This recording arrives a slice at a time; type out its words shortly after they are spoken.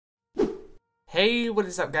Hey, what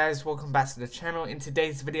is up guys, welcome back to the channel. In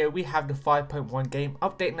today's video we have the 5.1 game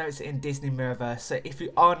update notes in Disney Mirrorverse. So if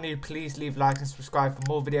you are new, please leave a like and subscribe for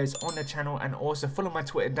more videos on the channel, and also follow my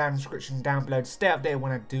Twitter down in the description down below to stay updated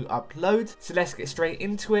when I do upload. So let's get straight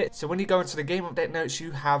into it. So when you go into the game update notes,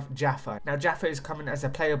 you have Jafar. Now Jafar is coming as a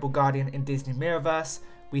playable guardian in Disney Mirrorverse.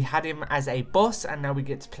 We had him as a boss and now we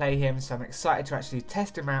get to play him, so I'm excited to actually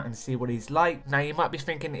test him out and see what he's like. Now you might be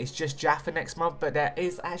thinking it's just Jafar next month, but there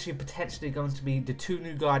is actually potentially going to be the 2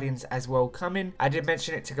 new guardians as well coming. I did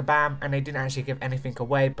mention it to Kabam and they didn't actually give anything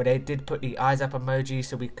away, but they did put the eyes up emoji,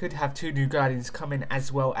 so we could have 2 new guardians coming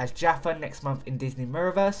as well as Jafar next month in Disney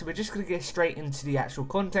Mirrorverse. So we're just going to get straight into the actual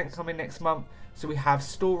content coming next month. So we have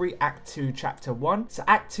Story Act 2 Chapter 1. So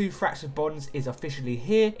Act 2 Fractured Bonds is officially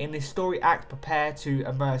here. In this story act, prepare to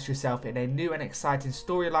immerse yourself in a new and exciting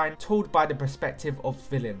storyline told by the perspective of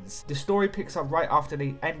villains. The story picks up right after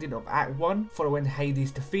the ending of Act 1. Following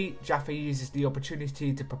Hades' defeat, Jafar uses the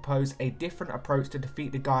opportunity to propose a different approach to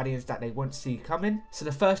defeat the Guardians that they won't see coming. So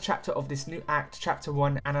the first chapter of this new act, Chapter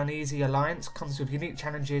 1, An Uneasy Alliance, comes with unique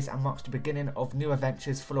challenges and marks the beginning of new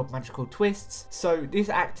adventures full of magical twists. So this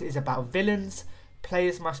act is about villains.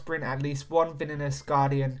 Players must bring at least one villainous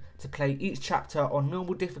guardian to play each chapter on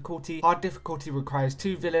normal difficulty. Hard difficulty requires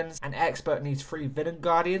 2 villains, and expert needs 3 villain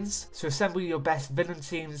guardians. So assemble your best villain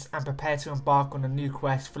teams and prepare to embark on a new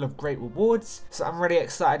quest full of great rewards. So I'm really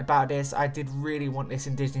excited about this. I did really want this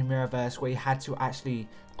in Disney Mirrorverse, where you had to actually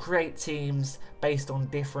create teams based on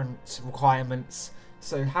different requirements.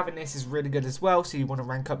 So having this is really good as well, so you want to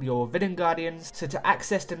rank up your villain guardians. So to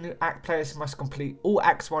access the new act, players must complete all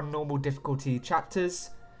Acts 1 normal difficulty chapters.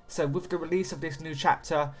 So with the release of this new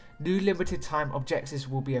chapter, new limited time objectives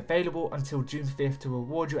will be available until June 5th to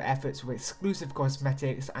reward your efforts with exclusive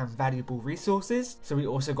cosmetics and valuable resources. So we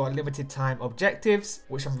also got limited time objectives,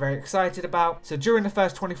 which I'm very excited about. So during the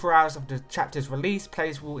first 24 hours of the chapter's release,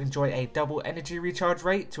 players will enjoy a double energy recharge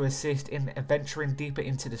rate to assist in venturing deeper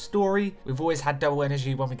into the story. We've always had double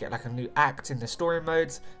energy when we get like a new act in the story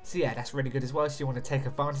modes. So yeah, that's really good as well. So you want to take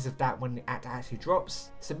advantage of that when the act actually drops.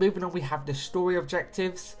 So moving on, we have the story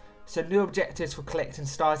objectives. So new objectives for collecting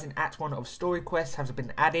stars in Act 1 of Story Quest have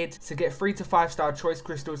been added. So get 3 to 5 star choice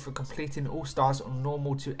crystals for completing all stars on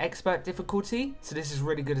normal to expert difficulty. So this is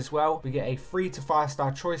really good as well. We get a 3 to 5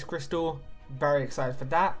 star choice crystal. Very excited for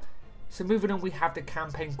that. So moving on, we have the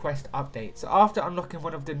campaign quest update. So after unlocking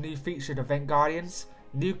one of the new featured event guardians,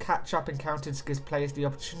 new catch-up encounters gives players the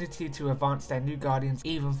opportunity to advance their new guardians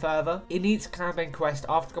even further. In each campaign quest,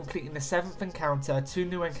 after completing the 7th encounter, 2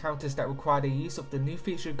 new encounters that require the use of the new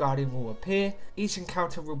featured guardian will appear. Each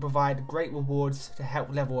encounter will provide great rewards to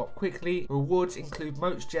help level up quickly. Rewards include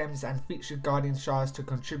motes, gems, and featured guardian shards to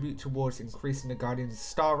contribute towards increasing the guardian's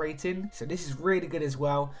star rating. So this is really good as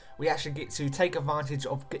well. We actually get to take advantage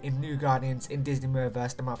of getting new guardians in Disney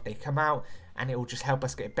Mirrorverse the month they come out, and it will just help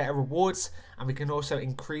us get better rewards, and we can also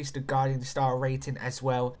increase the Guardian star rating as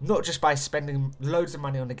well, not just by spending loads of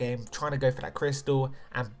money on the game trying to go for that crystal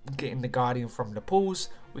and getting the Guardian from the pools.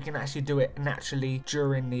 We can actually do it naturally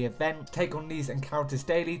during the event. Take on these encounters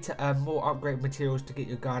daily to earn more upgrade materials to get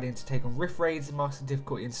your Guardian to take on rift raids, master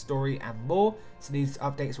difficulty in story, and more. So these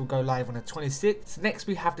updates will go live on the 26th. So next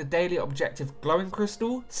we have the daily objective glowing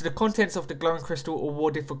crystal. So the contents of the glowing crystal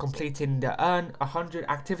awarded for completing the earn 100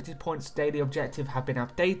 activity points daily objective have been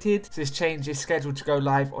updated. So this change is scheduled to go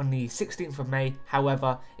live on the 16th of May.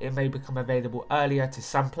 However, it may become available earlier to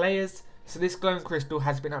some players. So this glowing crystal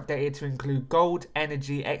has been updated to include gold,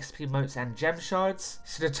 energy, XP motes, and gem shards.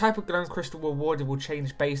 So the type of glowing crystal rewarded will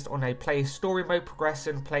change based on a player's story mode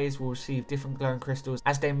progression. Players will receive different glowing crystals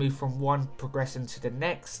as they move from one progression to the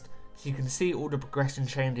next. So you can see all the progression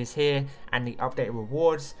changes here and the updated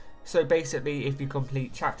rewards. So basically, if you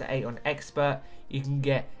complete Chapter 8 on Expert, you can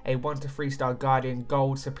get a 1 to 3 star Guardian,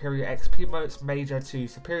 Gold, Superior XP motes, Major to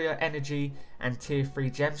Superior Energy, and Tier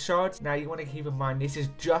 3 Gem Shards. Now you want to keep in mind, this is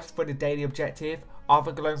just for the daily objective.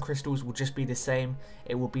 Other glowing crystals will just be the same.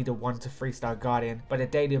 It will be the 1 to 3 star Guardian, but the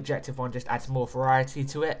daily objective one just adds more variety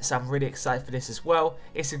to it. So I'm really excited for this as well.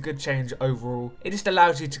 It's a good change overall. It just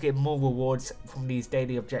allows you to get more rewards from these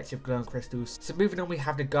daily objective glowing crystals. So moving on, we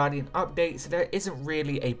have the Guardian update. So there isn't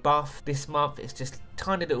really a buff this month. It's just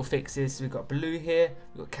tiny little fixes. So we've got Blue here,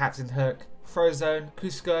 we've got Captain Hook, Frozone,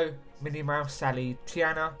 Cusco, Minnie Mouse, Sally,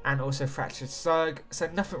 Tiana, and also Fractured Surg. So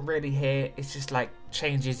nothing really here. It's just like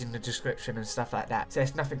changes in the description and stuff like that. So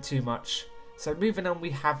it's nothing too much. So moving on, we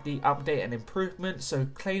have the update and improvement. So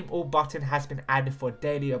claim all button has been added for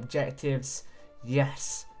daily objectives.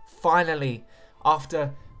 Yes, finally,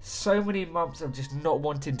 after so many months of just not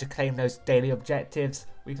wanting to claim those daily objectives,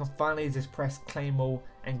 we can finally just press claim all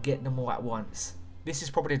and get them all at once. This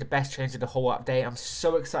is probably the best change of the whole update. I'm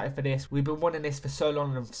so excited for this. We've been wanting this for so long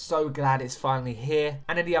and I'm so glad it's finally here.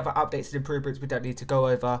 And any other updates and improvements we don't need to go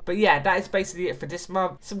over. But yeah, that is basically it for this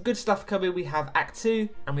month. Some good stuff coming. We have Act 2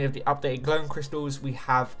 and we have the updated glowing crystals. We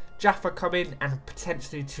have Jafar coming and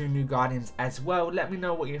potentially 2 new guardians as well. Let me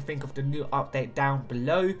know what you think of the new update down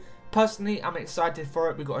below. Personally, I'm excited for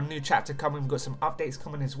it. We've got a new chapter coming. We've got some updates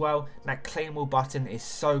coming as well. That claim all button is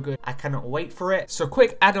so good. I cannot wait for it. So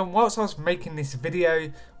quick add-on, whilst I was making this video,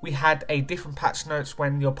 we had a different patch notes.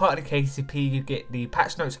 When you're part of the KCP, you get the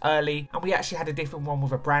patch notes early. And we actually had a different one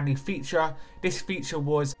with a brand new feature. This feature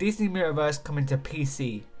was Disney Mirrorverse coming to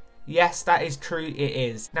PC. Yes, that is true, it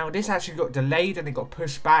is. Now, this actually got delayed and it got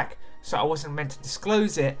pushed back, so I wasn't meant to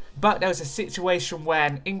disclose it, but there was a situation where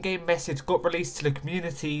an in-game message got released to the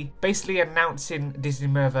community, basically announcing Disney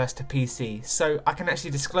Mirrorverse to PC. So I can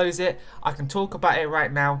actually disclose it, I can talk about it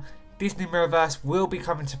right now. Disney Mirrorverse will be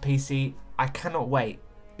coming to PC, I cannot wait.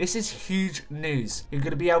 This is huge news. You're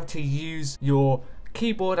going to be able to use your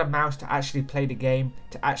keyboard and mouse to actually play the game,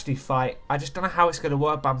 to actually fight. I just don't know how it's going to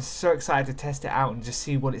work, but I'm so excited to test it out and just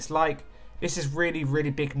see what it's like. This is really, really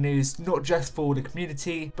big news, not just for the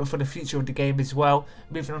community, but for the future of the game as well.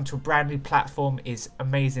 Moving on to a brand new platform is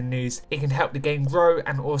amazing news. It can help the game grow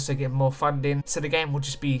and also get more funding, so the game will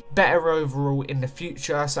just be better overall in the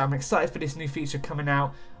future. So I'm excited for this new feature coming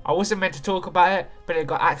out. I wasn't meant to talk about it, but it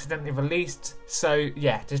got accidentally released. So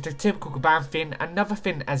yeah, just a typical Kabam thing. Another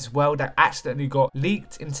thing as well that accidentally got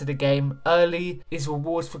leaked into the game early is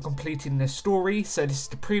rewards for completing the story. So this is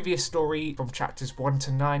the previous story from chapters 1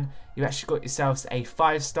 to 9. You actually got yourselves a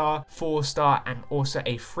 5-star, 4-star and also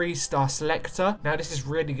a 3-star selector. Now this is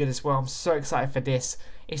really good as well. I'm so excited for this.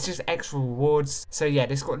 It's just extra rewards. So yeah,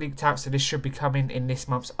 this got leaked out, so this should be coming in this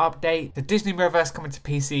month's update. The Disney Mirrorverse coming to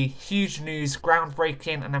PC, huge news,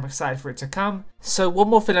 groundbreaking, and I'm excited for it to come. So one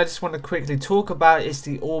more thing I just want to quickly talk about is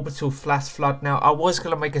the orbital flash flood. Now I was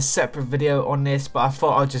going to make a separate video on this, but I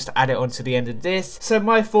thought I'd just add it on to the end of this. So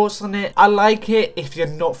my thoughts on it, I like it if you're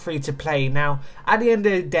not free to play. Now at the end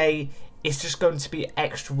of the day, it's just going to be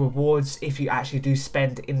extra rewards if you actually do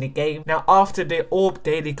spend in the game. Now after the orb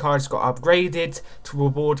daily cards got upgraded to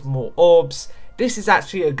reward more orbs, this is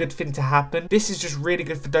actually a good thing to happen. This is just really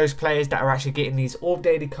good for those players that are actually getting these orb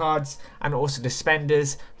daily cards and also the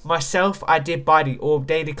spenders. Myself, I did buy the orb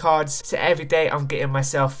daily cards, so every day I'm getting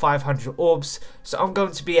myself 500 orbs, so I'm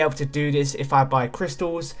going to be able to do this if I buy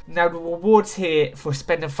crystals. Now the rewards here for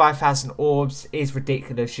spending 5,000 orbs is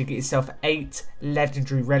ridiculous. You get yourself 8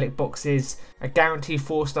 legendary relic boxes, a guaranteed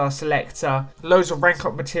 4-star selector, loads of rank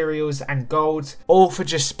up materials and gold, all for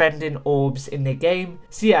just spending orbs in the game.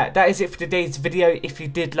 So yeah, that is it for today's video. If you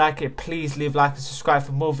did like it, please leave a like and subscribe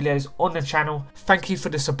for more videos on the channel. Thank you for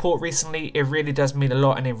the support recently, it really does mean a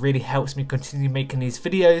lot and it really helps me continue making these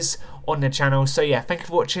videos on the channel. So yeah, thank you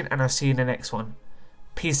for watching and I'll see you in the next one.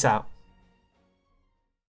 Peace out.